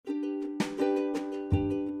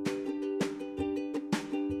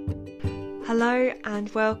Hello and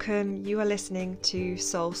welcome. You are listening to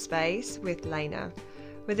Soul Space with Lena.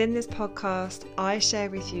 Within this podcast, I share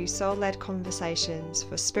with you soul-led conversations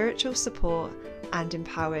for spiritual support and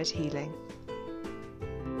empowered healing.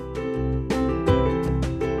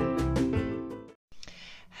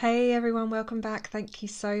 Hey everyone, welcome back. Thank you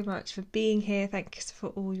so much for being here. Thanks for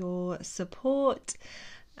all your support.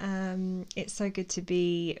 It's so good to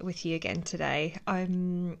be with you again today.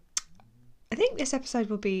 I think this episode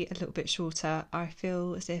will be a little bit shorter. I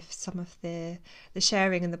feel as if some of the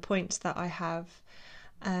sharing and the points that I have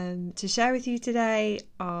to share with you today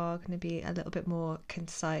are going to be a little bit more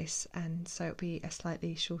concise, and so it'll be a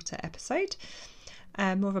slightly shorter episode,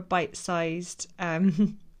 more of a bite-sized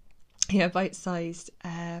podcast.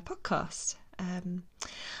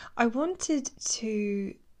 I wanted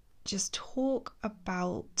to just talk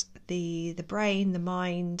about the brain, the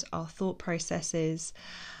mind, our thought processes.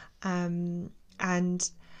 And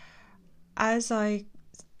as I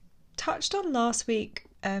touched on last week,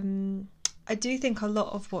 I do think a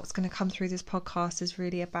lot of what's going to come through this podcast is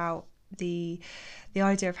really about the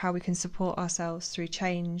idea of how we can support ourselves through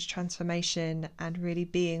change, transformation, and really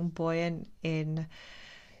being buoyant in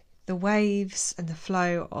the waves and the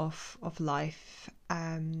flow of life.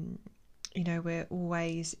 We're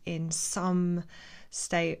always in some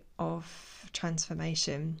state of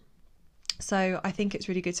transformation. So I think it's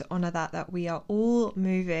really good to honour that we are all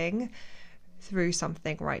moving through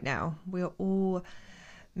something right now. We are all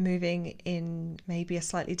moving in maybe a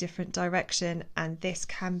slightly different direction, and this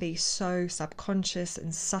can be so subconscious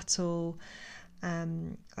and subtle,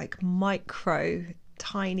 like micro,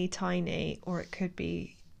 tiny, or it could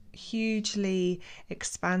be hugely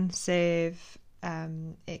expansive.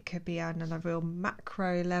 It could be on a real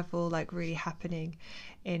macro level, like really happening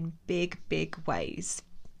in big ways.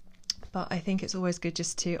 But I think it's always good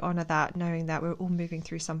just to honour that, knowing that we're all moving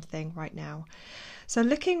through something right now. So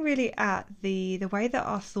looking really at the way that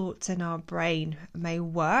our thoughts and our brain may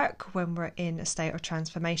work when we're in a state of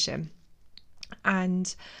transformation.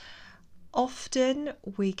 And often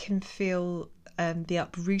we can feel the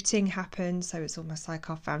uprooting happen. So it's almost like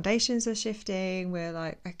our foundations are shifting. We're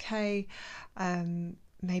like, okay,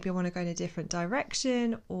 maybe I want to go in a different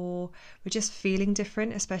direction, or we're just feeling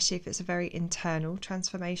different, especially if it's a very internal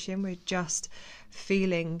transformation. We're just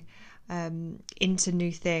feeling into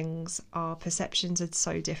new things. Our perceptions are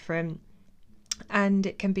so different, and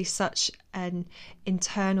it can be such an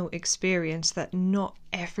internal experience that not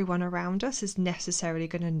everyone around us is necessarily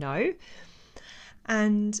going to know.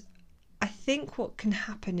 And I think what can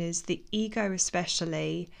happen is the ego,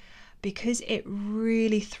 especially because it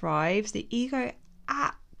really thrives, the ego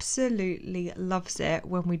absolutely loves it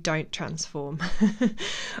when we don't transform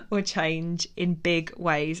or change in big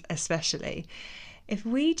ways. Especially if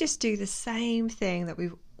we just do the same thing that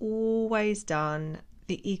we've always done,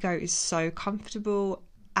 the ego is so comfortable,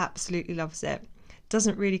 absolutely loves it,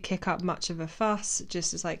 doesn't really kick up much of a fuss,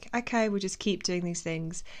 just is like, okay, we'll just keep doing these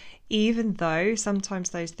things, even though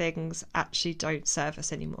sometimes those things actually don't serve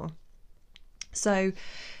us anymore. So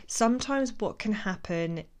sometimes what can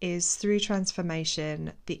happen is through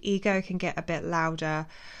transformation, the ego can get a bit louder,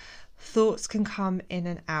 thoughts can come in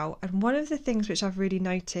and out. And one of the things which I've really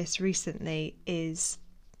noticed recently is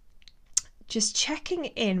just checking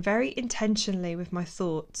in very intentionally with my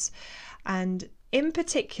thoughts, and in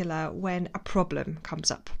particular when a problem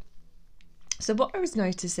comes up. So what I was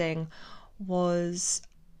noticing was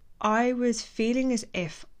I was feeling as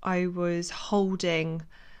if I was holding,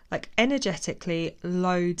 like energetically,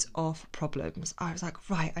 loads of problems. I was like,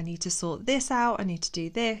 right, I need to sort this out, I need to do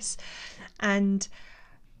this. And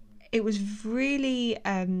it was really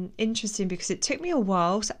interesting because it took me a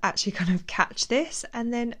while to actually kind of catch this.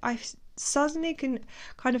 And then I suddenly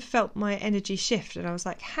kind of felt my energy shift, and I was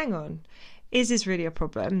like, hang on, is this really a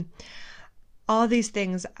problem? Are these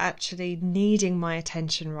things actually needing my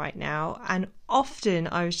attention right now? And often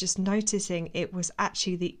I was just noticing it was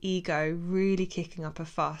actually the ego really kicking up a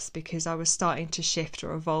fuss because I was starting to shift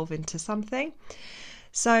or evolve into something.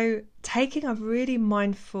 So taking a really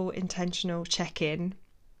mindful, intentional check-in,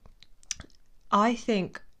 I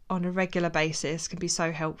think on a regular basis, can be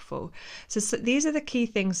so helpful. So these are the key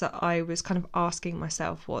things that I was kind of asking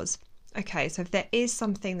myself was, okay, so if there is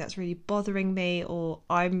something that's really bothering me, or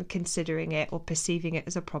I'm considering it or perceiving it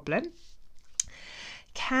as a problem,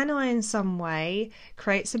 can I in some way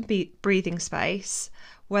create some breathing space,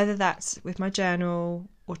 whether that's with my journal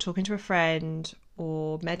or talking to a friend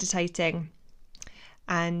or meditating,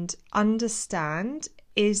 and understand,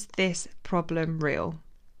 is this problem real?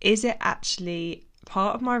 Is it actually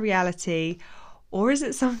part of my reality, or is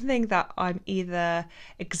it something that I'm either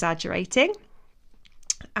exaggerating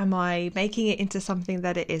Am I making it into something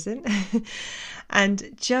that it isn't?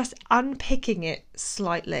 And just unpicking it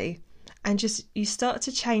slightly. And just you start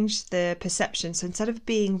to change the perception. So instead of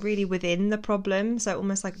being really within the problem, so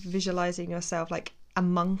almost like visualizing yourself like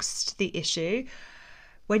amongst the issue,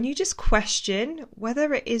 when you just question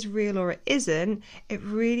whether it is real or it isn't, it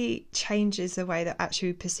really changes the way that actually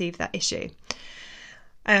we perceive that issue.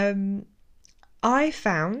 I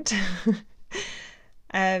found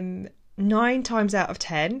 9 times out of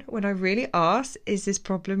 10, when I really asked, is this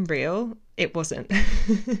problem real? It wasn't.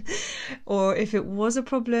 Or if it was a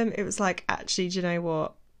problem, it was like, actually, do you know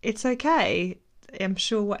what? It's okay. I'm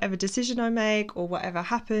sure whatever decision I make or whatever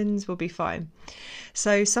happens will be fine.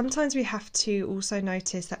 So sometimes we have to also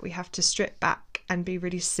notice that we have to strip back and be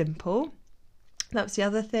really simple. That was the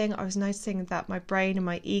other thing. I was noticing that my brain and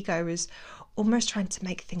my ego was almost trying to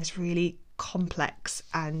make things really complex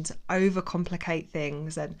and overcomplicate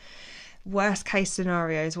things, and worst case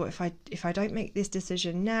scenarios. What if I don't make this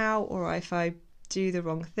decision now, or if I do the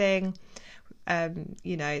wrong thing?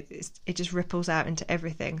 It just ripples out into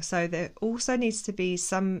everything. So there also needs to be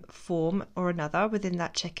some form or another within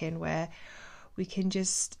that check-in where we can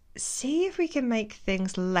just see if we can make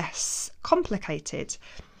things less complicated.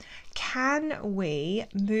 Can we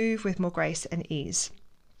move with more grace and ease?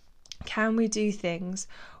 Can we do things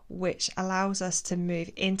which allows us to move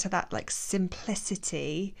into that like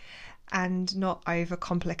simplicity and not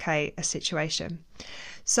overcomplicate a situation?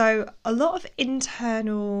 So a lot of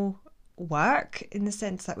internal work, in the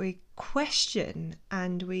sense that we question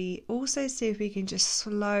and we also see if we can just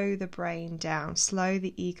slow the brain down, slow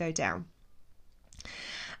the ego down.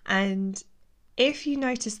 And if you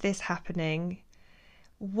notice this happening,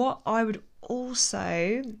 what I would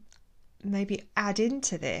also maybe add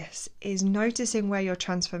into this is noticing where your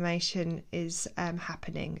transformation is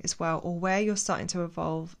happening as well, or where you're starting to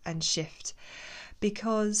evolve and shift.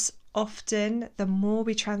 Because often the more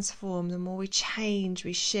we transform, the more we change,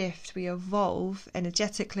 we shift, we evolve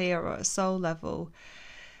energetically or at a soul level,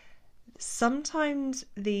 sometimes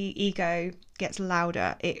the ego gets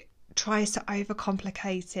louder. It tries to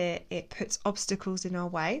overcomplicate it. It puts obstacles in our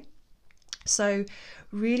way. So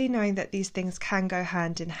really knowing that these things can go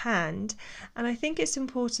hand in hand. And I think it's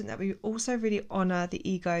important that we also really honour the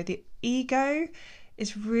ego. The ego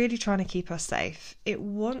is really trying to keep us safe. It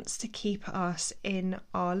wants to keep us in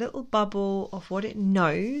our little bubble of what it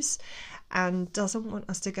knows and doesn't want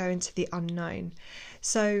us to go into the unknown.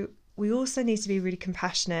 So we also need to be really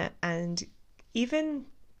compassionate, and even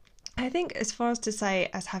I think as far as to say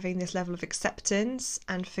as having this level of acceptance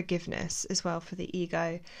and forgiveness as well for the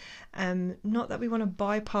ego. Not that we want to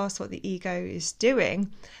bypass what the ego is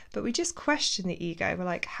doing, but we just question the ego. We're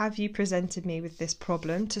like, have you presented me with this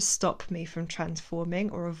problem to stop me from transforming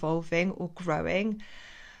or evolving or growing?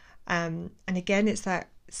 And again, it's that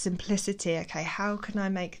simplicity. Okay, how can I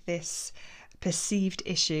make this perceived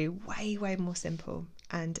issue way, way more simple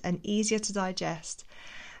and easier to digest?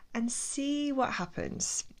 And see what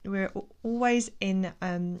happens. We're always in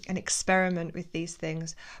an experiment with these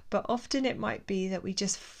things, but often it might be that we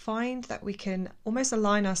just find that we can almost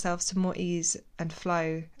align ourselves to more ease and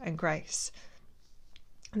flow and grace.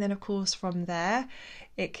 And then, of course, from there,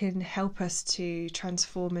 it can help us to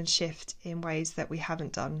transform and shift in ways that we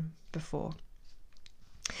haven't done before.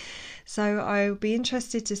 So I'll be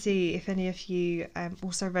interested to see if any of you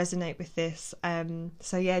also resonate with this.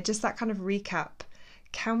 Just that kind of recap.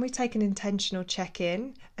 Can we take an intentional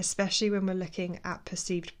check-in, especially when we're looking at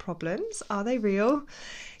perceived problems? Are they real?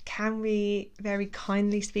 Can we very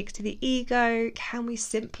kindly speak to the ego? Can we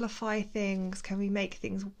simplify things? Can we make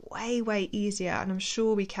things way, way easier? And I'm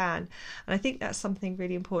sure we can. And I think that's something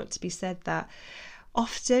really important to be said, that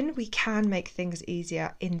often we can make things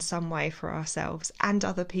easier in some way for ourselves and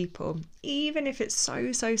other people, even if it's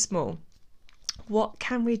so, so small. What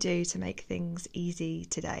can we do to make things easy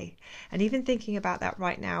today? And even thinking about that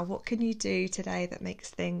right now, what can you do today that makes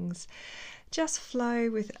things just flow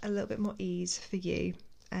with a little bit more ease for you?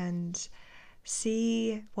 And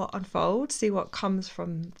see what unfolds, see what comes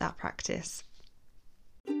from that practice.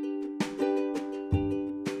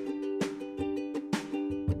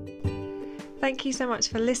 Thank you so much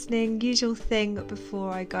for listening. Usual thing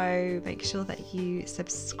before I go, make sure that you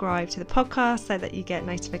subscribe to the podcast so that you get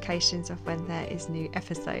notifications of when there is new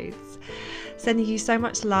episodes. Sending you so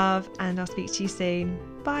much love, and I'll speak to you soon.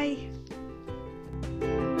 Bye.